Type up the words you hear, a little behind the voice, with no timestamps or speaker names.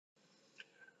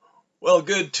Well,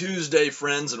 good Tuesday,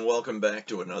 friends, and welcome back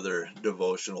to another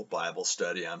devotional Bible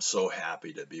study. I'm so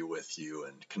happy to be with you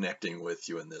and connecting with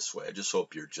you in this way. I just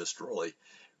hope you're just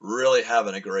really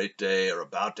having a great day or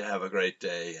about to have a great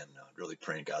day, and really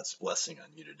praying God's blessing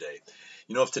on you today.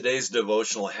 You know, if today's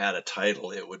devotional had a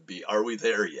title, it would be, Are We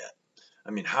There Yet? I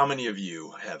mean, how many of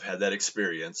you have had that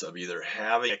experience of either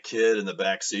having a kid in the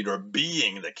back seat or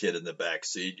being the kid in the back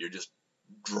seat? You're just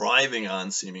driving on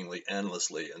seemingly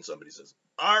endlessly, and somebody says,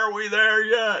 Are we there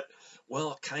yet?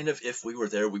 Well, kind of, if we were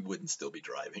there, we wouldn't still be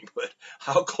driving, but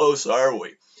how close are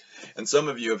we? And some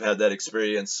of you have had that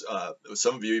experience,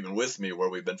 some of you even with me, where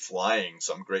we've been flying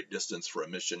some great distance for a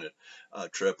mission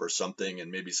trip or something, and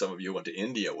maybe some of you went to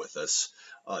India with us.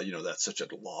 That's such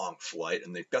a long flight,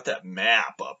 and they've got that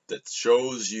map up that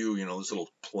shows you, this little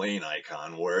plane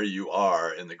icon where you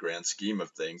are in the grand scheme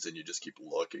of things, and you just keep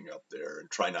looking up there and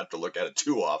try not to look at it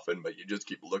too often, but you just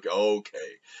keep looking.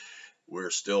 Okay,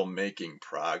 we're still making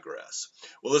progress.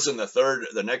 Well, listen,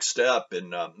 the next step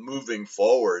in moving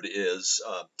forward is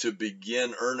to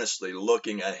begin earnestly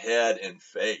looking ahead in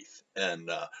faith and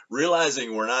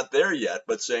realizing we're not there yet,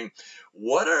 but saying,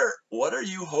 what are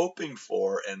you hoping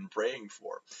for and praying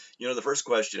for? You know, the first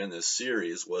question in this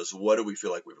series was, what do we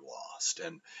feel like we've lost?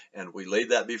 And we laid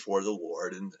that before the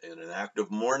Lord in an act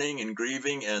of mourning and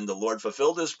grieving, and the Lord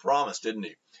fulfilled his promise, didn't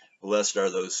he? Blessed are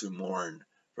those who mourn,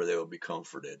 for they will be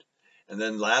comforted. And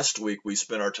then last week we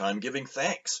spent our time giving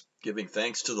thanks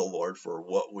to the Lord for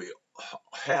what we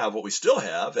have, what we still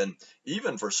have, and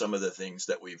even for some of the things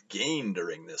that we've gained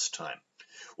during this time.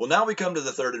 Well, now we come to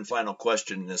the third and final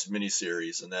question in this mini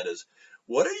series, and that is,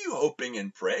 what are you hoping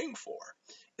and praying for?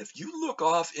 If you look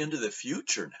off into the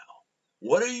future now,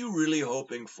 what are you really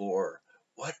hoping for?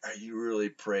 What are you really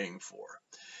praying for?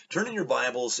 Turn in your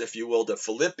Bibles, if you will, to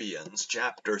Philippians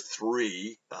chapter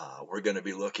 3. We're going to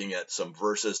be looking at some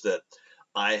verses that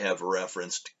I have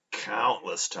referenced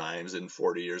countless times in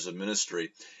 40 years of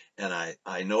ministry. And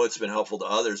I know it's been helpful to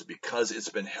others because it's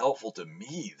been helpful to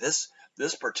me.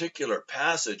 This particular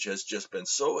passage has just been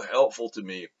so helpful to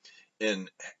me in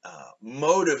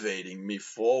motivating me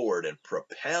forward and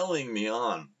propelling me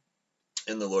on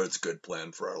in the Lord's good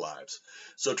plan for our lives.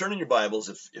 So turn in your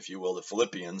Bibles, if you will, to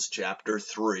Philippians chapter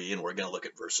 3, and we're going to look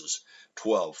at verses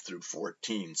 12 through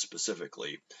 14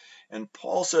 specifically. And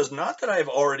Paul says, Not that I have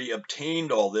already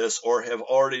obtained all this or have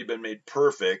already been made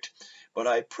perfect, but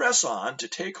I press on to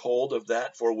take hold of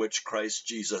that for which Christ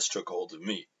Jesus took hold of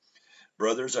me.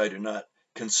 Brothers, I do not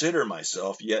consider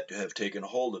myself yet to have taken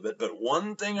hold of it, but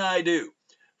one thing I do,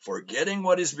 forgetting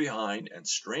what is behind and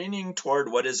straining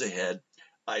toward what is ahead,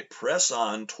 I press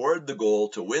on toward the goal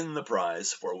to win the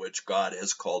prize for which God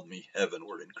has called me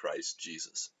heavenward in Christ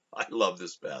Jesus. I love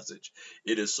this passage.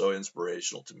 It is so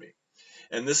inspirational to me.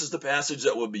 And this is the passage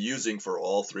that we'll be using for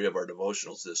all three of our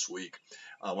devotionals this week.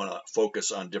 I want to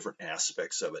focus on different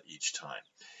aspects of it each time.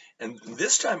 And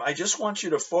this time, I just want you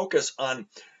to focus on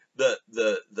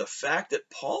the fact that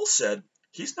Paul said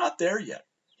he's not there yet.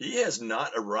 He has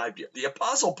not arrived yet. The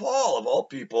Apostle Paul, of all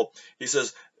people, he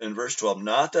says in verse 12,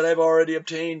 Not that I've already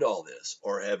obtained all this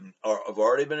or have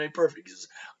already been made perfect. He says,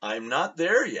 I'm not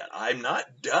there yet. I'm not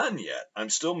done yet. I'm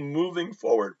still moving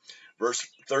forward. Verse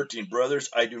 13,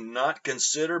 Brothers, I do not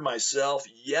consider myself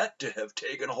yet to have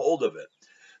taken hold of it.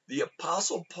 The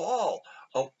Apostle Paul,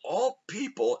 of all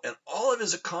people and all of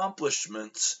his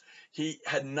accomplishments, he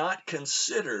had not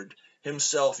considered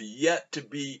himself yet to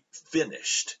be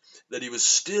finished, that he was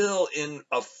still in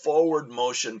a forward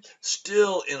motion,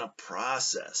 still in a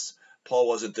process. Paul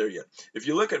wasn't there yet. If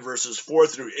you look at verses 4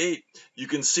 through 8, you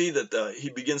can see that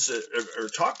he begins to, or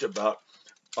talked about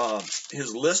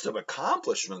his list of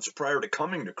accomplishments prior to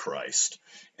coming to Christ.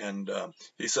 And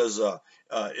he says,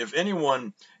 if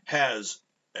anyone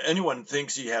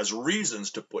thinks he has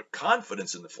reasons to put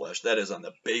confidence in the flesh, that is on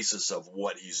the basis of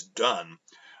what he's done.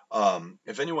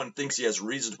 If anyone thinks he has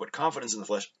reason to put confidence in the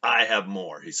flesh, I have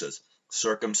more. He says,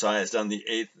 circumcised on the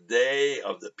 8th day,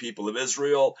 of the people of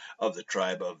Israel, of the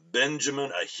tribe of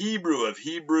Benjamin, a Hebrew of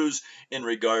Hebrews, in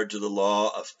regard to the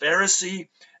law, a Pharisee,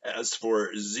 as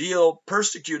for zeal,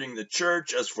 persecuting the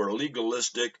church, as for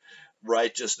legalistic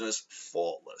righteousness,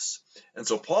 faultless. And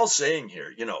so Paul's saying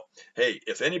here, hey,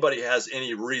 if anybody has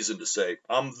any reason to say,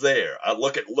 I'm there,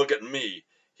 look at me,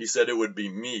 he said it would be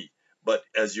me. But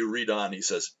as you read on, he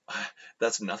says,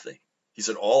 that's nothing. He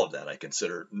said, all of that I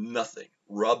consider nothing,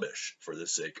 rubbish, for the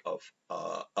sake of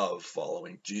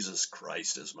following Jesus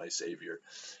Christ as my Savior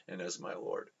and as my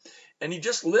Lord. And he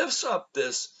just lifts up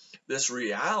this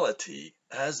reality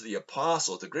as the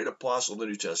apostle, the great apostle of the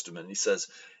New Testament. He says,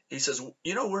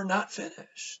 we're not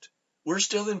finished. We're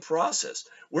still in process.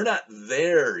 We're not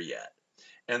there yet.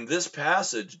 And this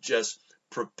passage just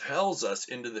propels us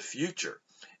into the future.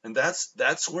 And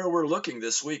that's where we're looking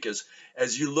this week, is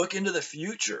as you look into the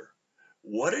future,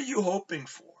 what are you hoping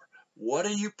for? What are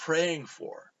you praying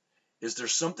for? Is there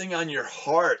something on your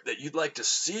heart that you'd like to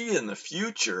see in the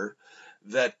future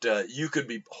that you could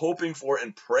be hoping for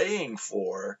and praying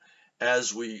for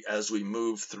as we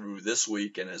move through this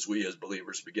week, and as we as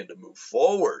believers begin to move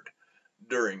forward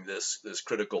during this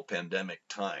critical pandemic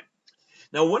time?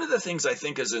 Now, one of the things I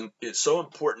think is so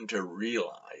important to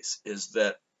realize is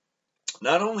that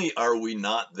not only are we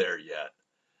not there yet,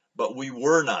 but we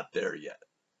were not there yet.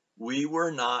 We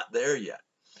were not there yet.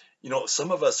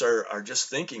 Some of us are just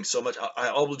thinking so much.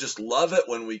 I will just love it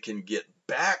when we can get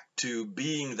back to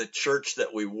being the church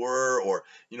that we were, or,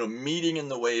 meeting in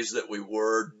the ways that we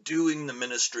were, doing the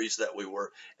ministries that we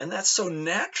were. And that's so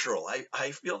natural.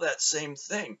 I feel that same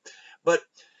thing. But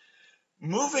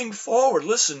moving forward,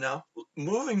 listen now,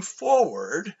 moving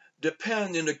forward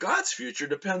into God's future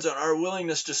depends on our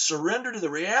willingness to surrender to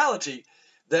the reality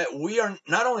that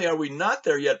not only are we not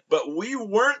there yet, but we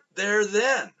weren't there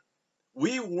then.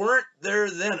 We weren't there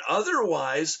then.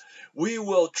 Otherwise, we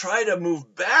will try to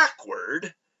move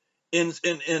backward in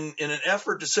an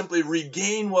effort to simply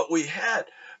regain what we had.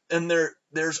 And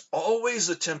there's always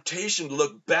a temptation to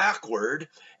look backward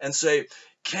and say,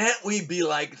 can't we be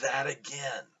like that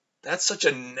again? That's such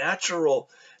a natural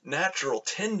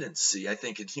tendency, I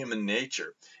think, in human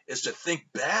nature, is to think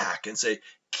back and say,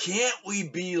 can't we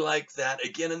be like that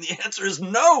again? And the answer is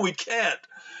no, we can't.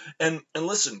 And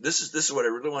listen, this is what I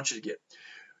really want you to get.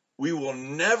 We will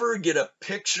never get a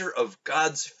picture of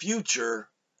God's future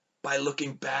by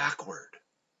looking backward.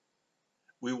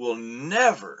 We will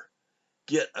never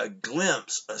get a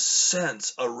glimpse, a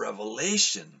sense, a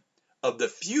revelation of the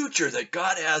future that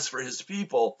God has for his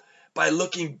people by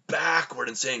looking backward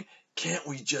and saying, can't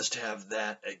we just have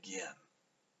that again?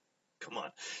 Come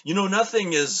on. Nothing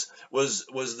was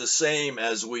the same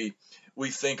as we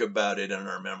think about it in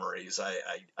our memories.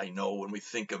 I know when we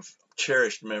think of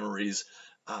cherished memories,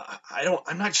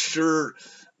 I'm not sure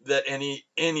that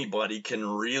anybody can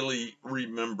really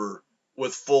remember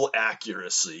with full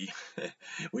accuracy.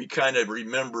 We kind of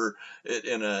remember it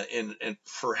in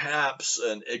perhaps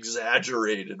an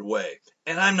exaggerated way.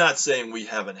 And I'm not saying we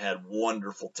haven't had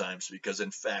wonderful times, because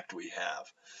in fact we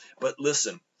have. But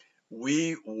listen,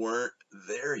 we weren't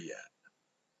there yet.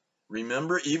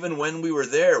 Remember, even when we were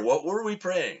there, what were we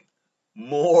praying?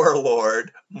 More,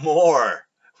 Lord, more.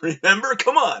 Remember?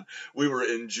 Come on. We were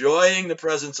enjoying the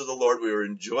presence of the Lord. We were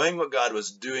enjoying what God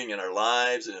was doing in our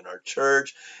lives and in our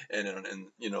church, and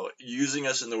using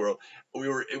us in the world. We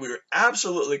were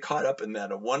absolutely caught up in that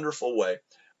in a wonderful way.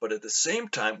 But at the same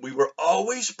time, we were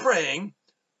always praying,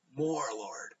 more,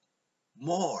 Lord,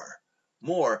 more,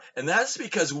 more. And that's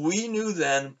because we knew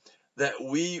then that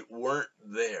we weren't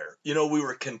there. We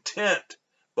were content,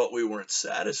 but we weren't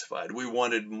satisfied. We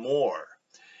wanted more.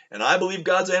 And I believe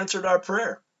God's answered our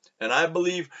prayer. And I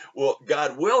believe,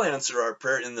 God will answer our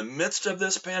prayer in the midst of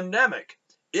this pandemic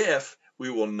if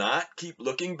we will not keep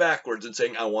looking backwards and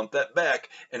saying, I want that back.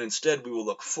 And instead, we will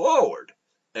look forward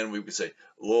and we would say,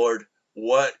 Lord,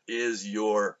 what is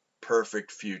your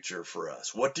perfect future for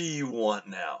us? What do you want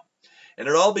now? And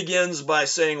it all begins by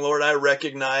saying, Lord, I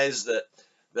recognize that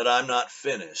I'm not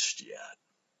finished yet,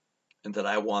 and that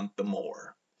I want the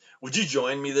more. Would you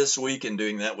join me this week in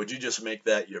doing that? Would you just make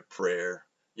that your prayer?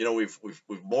 We've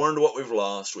mourned what we've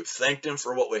lost. We've thanked him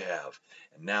for what we have.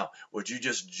 And now, would you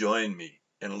just join me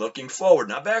in looking forward,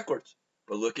 not backwards,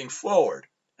 but looking forward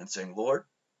and saying, Lord,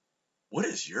 what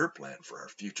is your plan for our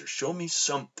future? Show me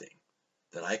something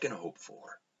that I can hope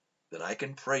for, that I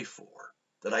can pray for,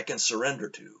 that I can surrender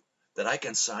to, that I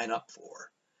can sign up for.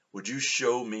 Would you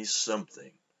show me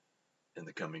something in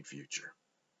the coming future?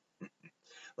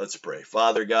 Let's pray.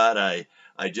 Father God,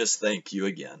 I just thank you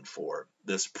again for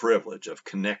this privilege of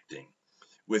connecting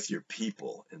with your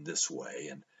people in this way.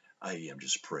 And I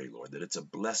just pray, Lord, that it's a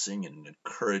blessing and an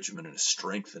encouragement and a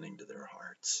strengthening to their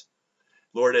hearts.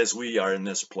 Lord, as we are in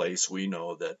this place, we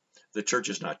know that the church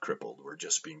is not crippled. We're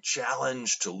just being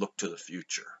challenged to look to the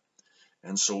future.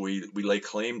 And so we lay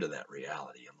claim to that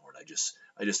reality. And Lord,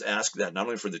 I just ask that not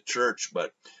only for the church,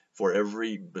 but for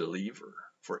every believer,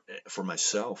 for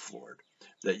myself, Lord,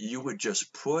 that you would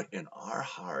just put in our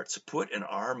hearts, put in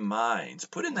our minds,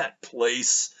 put in that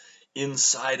place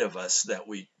inside of us that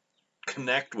we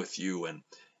connect with you and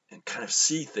kind of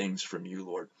see things from you,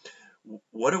 Lord.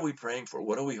 What are we praying for?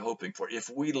 What are we hoping for? If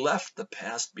we left the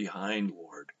past behind,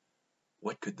 Lord,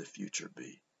 what could the future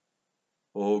be?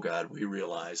 Oh God, we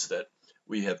realize that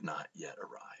we have not yet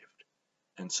arrived.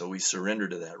 And so we surrender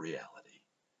to that reality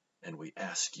and we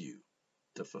ask you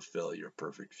to fulfill your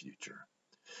perfect future.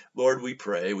 Lord, we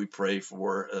pray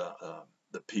for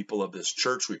the people of this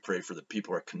church. We pray for the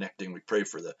people who are connecting. We pray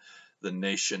for the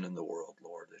nation and the world,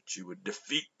 Lord, that you would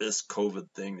defeat this COVID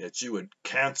thing, that you would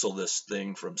cancel this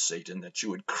thing from Satan, that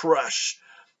you would crush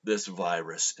this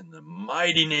virus in the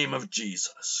mighty name of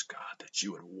Jesus, God, that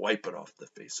you would wipe it off the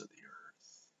face of the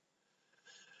earth.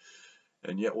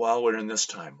 And yet while we're in this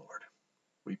time, Lord,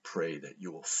 we pray that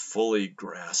you will fully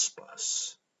grasp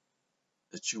us,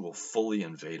 that you will fully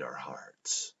invade our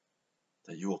hearts,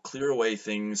 that you will clear away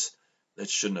things that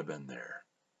shouldn't have been there,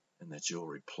 and that you'll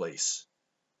replace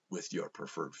with your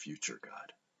preferred future,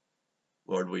 God.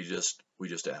 Lord, we just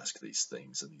ask these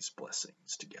things and these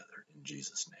blessings together in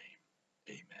Jesus' name.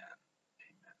 Amen.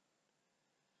 Amen.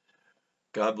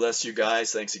 God bless you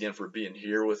guys. Thanks again for being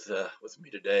here with me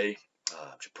today.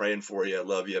 I'm praying for you. I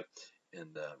love you.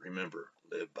 And remember,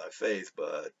 live by faith,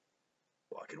 but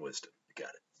walk in wisdom. You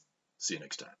got it. See you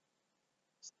next time.